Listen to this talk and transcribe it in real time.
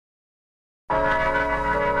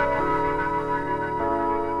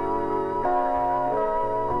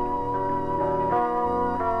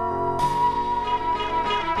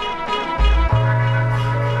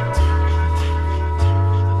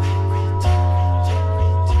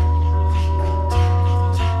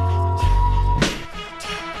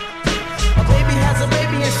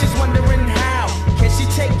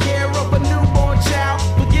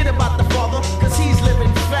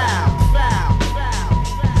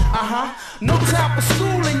No time for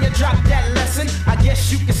school and you dropped that lesson. I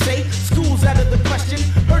guess you could say school's out of the question.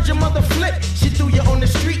 Heard your mother flip, she threw you on the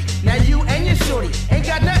street. Now you and your shorty ain't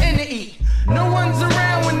got nothing to eat. No one's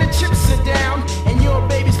around when the chips are down, and your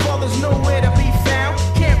baby's father's nowhere to be found.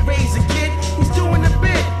 Can't raise a kid, he's doing the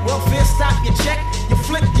bid. Welfare stop, you check, you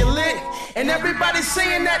flip your lid, and everybody's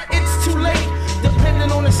saying that it's